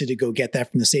 obviously, to go get that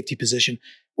from the safety position.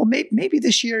 Well, maybe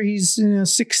this year he's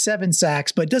 6-7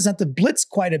 sacks, but doesn't have to blitz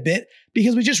quite a bit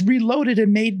because we just reloaded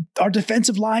and made our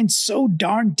defensive line so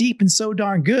darn deep and so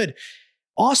darn good.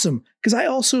 Awesome. Because I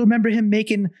also remember him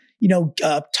making,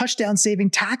 touchdown saving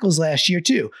tackles last year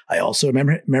too. I also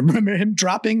remember him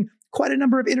dropping quite a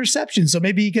number of interceptions. So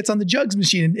maybe he gets on the jugs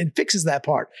machine and fixes that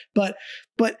part. But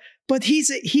he's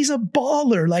a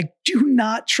baller. Like, do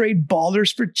not trade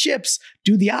ballers for chips.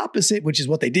 Do the opposite, which is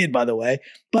what they did, by the way.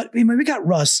 But I mean, we got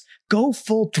Russ. Go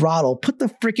full throttle. Put the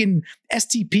freaking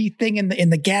STP thing in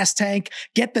the gas tank.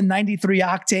 Get the 93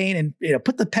 octane and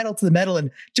put the pedal to the metal and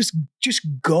just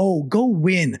go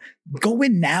win. Go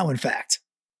win now. In fact.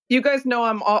 You guys know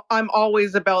I'm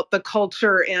always about the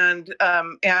culture and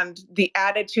the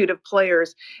attitude of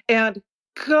players. And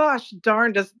gosh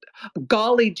darn, does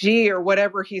golly gee or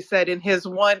whatever he said in his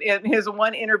one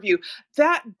interview,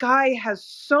 that guy has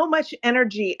so much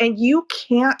energy, and you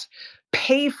can't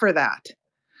pay for that.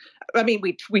 I mean,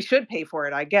 we should pay for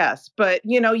it, I guess, but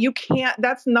you can't.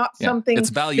 That's not something it's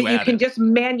value that you added. can just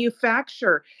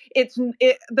manufacture.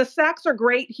 The sacks are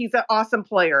great. He's an awesome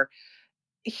player.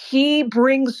 He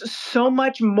brings so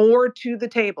much more to the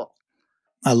table.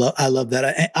 I love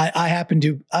that. I happen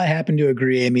to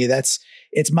agree, Amy.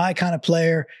 It's my kind of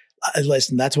player.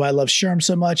 Listen, that's why I love Sherm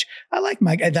so much. I like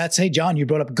my. Hey, John, you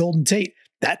brought up Golden Tate.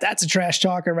 That's a trash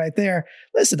talker right there.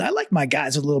 Listen, I like my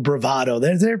guys with a little bravado.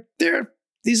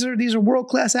 These are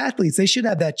world-class athletes. They should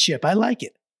have that chip. I like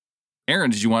it. Aaron,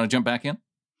 did you want to jump back in?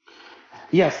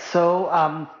 Yes.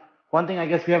 So one thing I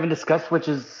guess we haven't discussed, which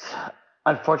is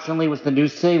unfortunately was the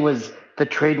news today, was the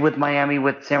trade with Miami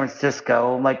with San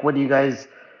Francisco. Like, what are you guys'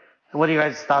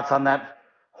 thoughts on that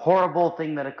horrible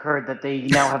thing that occurred, that they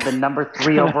now have the number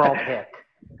 3 overall pick?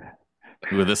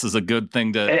 Ooh, this is a good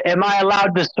thing to. Am I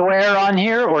allowed to swear on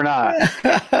here or not?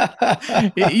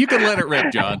 You can let it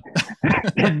rip, John.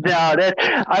 No,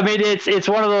 it's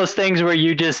one of those things where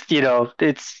you just,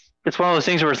 it's one of those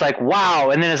things where it's like,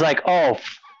 wow, and then it's like, oh,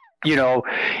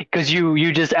 because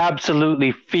you just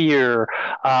absolutely fear,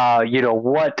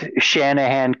 what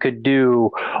Shanahan could do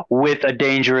with a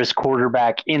dangerous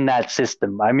quarterback in that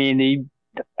system. I mean,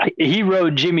 he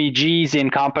rode Jimmy G's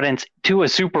incompetence to a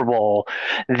Super Bowl.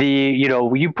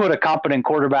 You put a competent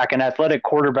quarterback, an athletic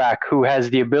quarterback who has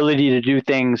the ability to do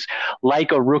things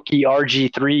like a rookie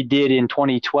RG3 did in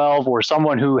 2012, or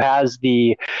someone who has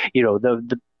the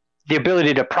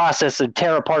ability to process and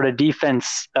tear apart a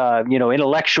defense,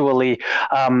 intellectually.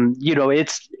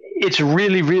 It's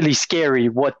really, really scary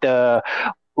what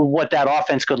that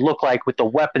offense could look like with the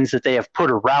weapons that they have put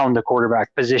around the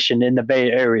quarterback position in the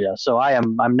Bay Area. So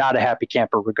I'm not a happy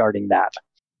camper regarding that.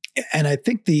 And I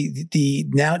think the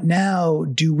now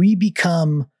do we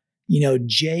become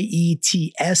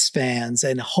JETS fans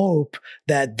and hope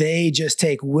that they just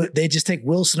take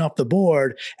Wilson off the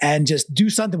board and just do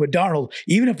something with Darnold,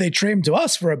 even if they trade him to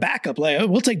us for a backup? Like,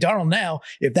 we'll take Darnold now.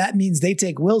 If that means they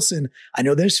take Wilson, I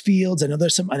know there's Fields, I know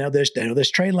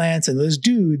there's Trey Lance, and there's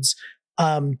dudes.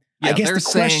 I guess they're the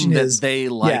question saying is, that they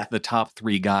like the top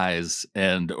 3 guys,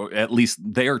 or at least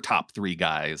their top 3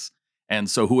 guys. And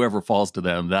so whoever falls to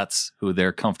them, that's who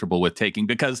they're comfortable with taking,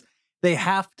 because they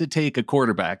have to take a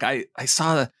quarterback. I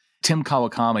saw Tim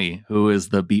Kawakami, who is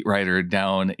the beat writer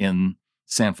down in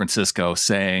San Francisco,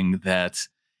 saying that,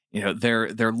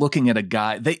 they're looking at a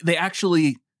guy.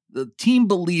 The team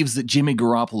believes that Jimmy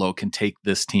Garoppolo can take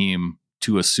this team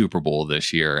to a Super Bowl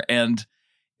this year. And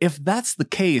if that's the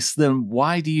case, then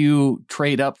why do you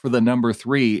trade up for the number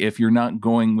 3 if you're not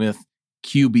going with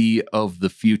QB of the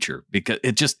future? Because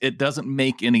it doesn't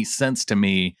make any sense to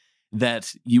me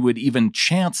that you would even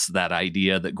chance that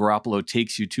idea that Garoppolo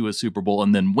takes you to a Super Bowl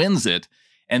and then wins it,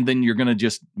 and then you're going to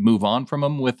just move on from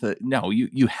him with it. No,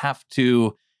 you have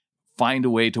to find a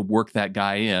way to work that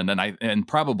guy in. And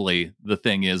probably the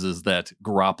thing is that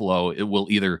Garoppolo, it will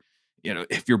either,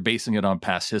 if you're basing it on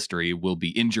past history, will be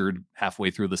injured halfway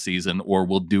through the season or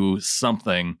will do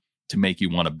something to make you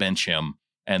want to bench him.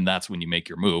 And that's when you make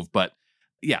your move. But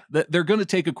yeah, they're going to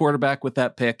take a quarterback with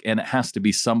that pick, and it has to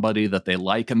be somebody that they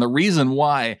like. And the reason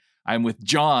why I'm with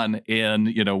John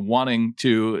in, wanting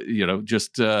to,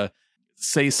 just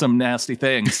say some nasty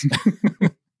things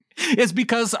is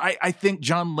because I think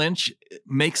John Lynch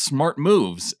makes smart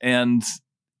moves, and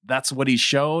that's what he's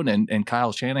shown. And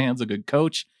Kyle Shanahan's a good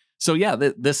coach. So yeah,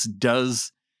 this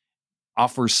does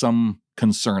offer some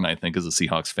concern, I think, as a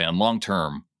Seahawks fan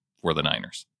long-term for the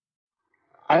Niners.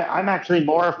 I'm actually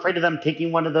more afraid of them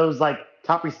taking one of those like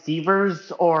top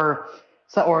receivers or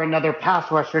another pass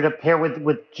rusher to pair with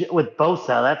Bosa.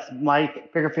 That's my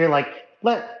bigger fear. Like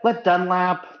let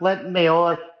Dunlap, let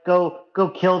Mayola go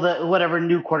kill the whatever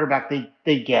new quarterback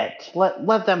they get.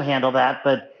 Let them handle that.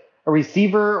 But a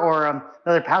receiver or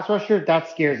another pass rusher, that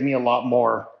scares me a lot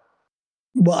more.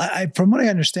 Well, from what I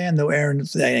understand, though, Aaron,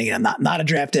 I'm not a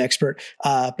draft expert,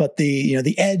 but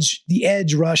the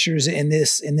edge rushers in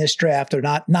this draft are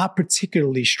not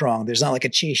particularly strong. There's not like a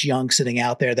Chase Young sitting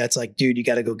out there that's like, dude, you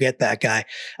got to go get that guy.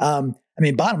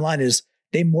 Bottom line is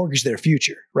they mortgaged their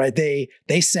future, right? They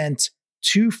sent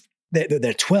their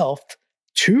 12th,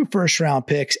 2 first-round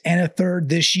picks and a 3rd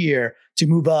this year to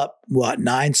move up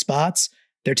 9 spots.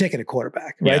 They're taking a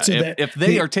quarterback, right? Yeah, so if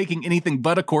they are taking anything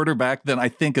but a quarterback, then I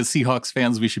think as Seahawks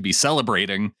fans, we should be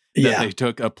celebrating that they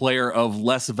took a player of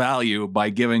less value by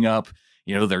giving up,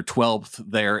 their 12th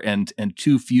there and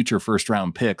 2 future first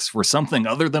round picks for something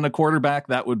other than a quarterback.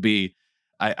 That would be,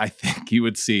 I think you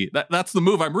would see that's the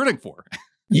move I'm rooting for.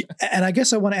 Yeah, and I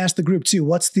guess I want to ask the group too.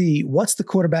 What's the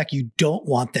quarterback you don't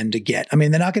want them to get? I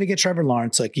mean, they're not going to get Trevor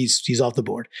Lawrence, like he's off the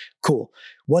board. Cool.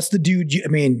 What's the dude?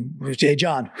 Hey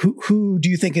John, who do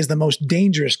you think is the most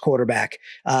dangerous quarterback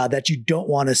that you don't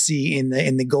want to see in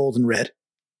the gold and red?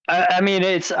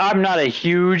 I'm not a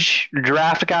huge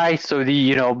draft guy, so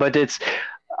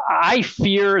I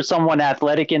fear someone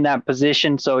athletic in that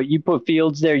position. So you put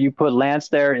Fields there, you put Lance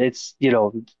there. It's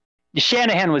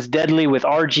Shanahan was deadly with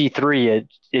RG3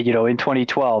 in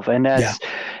 2012, and that's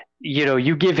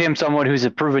you give him someone who's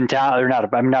a proven talent, or not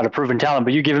a proven talent,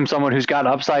 but you give him someone who's got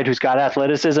upside, who's got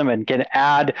athleticism, and can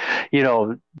add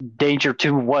danger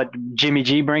to what Jimmy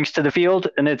G brings to the field,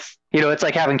 and it's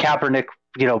like having Kaepernick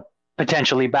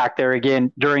potentially back there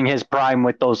again during his prime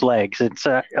with those legs. It's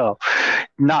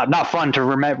not fun to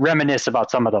reminisce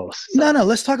about some of those. So. No,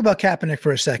 let's talk about Kaepernick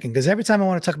for a second, because every time I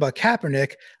want to talk about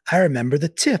Kaepernick, I remember the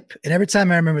tip. And every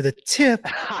time I remember the tip,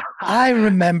 I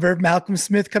remember Malcolm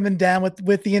Smith coming down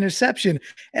with the interception.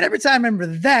 And every time I remember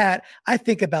that, I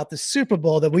think about the Super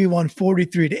Bowl that we won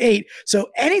 43-8. So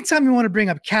anytime you want to bring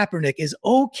up Kaepernick is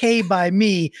okay by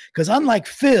me, because unlike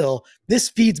Phil, this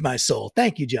feeds my soul.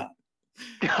 Thank you, John.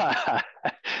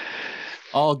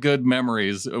 All good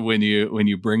memories when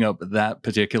you bring up that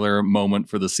particular moment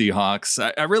for the Seahawks.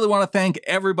 I really want to thank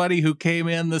everybody who came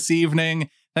in this evening.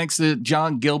 Thanks to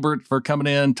John Gilbert for coming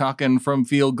in, talking from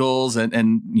field goals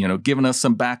and giving us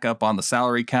some backup on the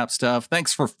salary cap stuff.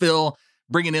 Thanks for Phil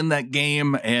bringing in that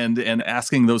game and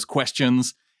asking those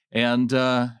questions. And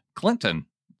Clinton,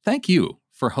 thank you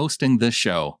for hosting this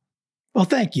show. Well,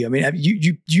 thank you. I mean,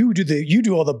 you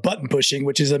do all the button pushing,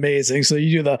 which is amazing. So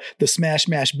you do the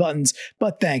smash buttons.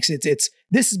 But thanks. This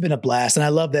has been a blast, and I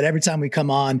love that every time we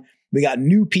come on, we got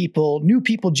new people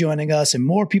joining us and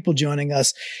more people joining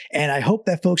us. And I hope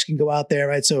that folks can go out there,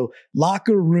 right? So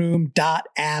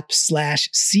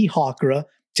lockerroom.app/Seahawkera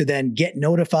to then get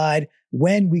notified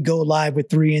when we go live with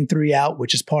 3 in 3 out,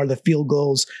 which is part of the Field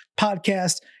Goals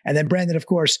podcast. And then Brandon, of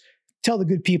course, tell the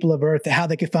good people of Earth how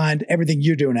they can find everything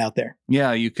you're doing out there.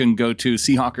 Yeah, you can go to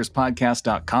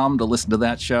Seahawkerspodcast.com to listen to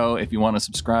that show. If you want to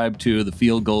subscribe to the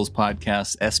Field Goals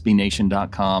podcast,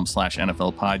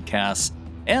 SBNation.com/NFL podcasts.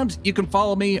 And you can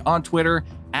follow me on Twitter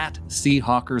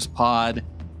 @SeahawkersPod.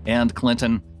 And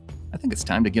Clinton, I think it's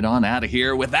time to get on out of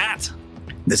here with that.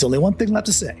 There's only one thing left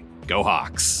to say. Go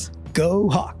Hawks. Go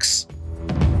Hawks.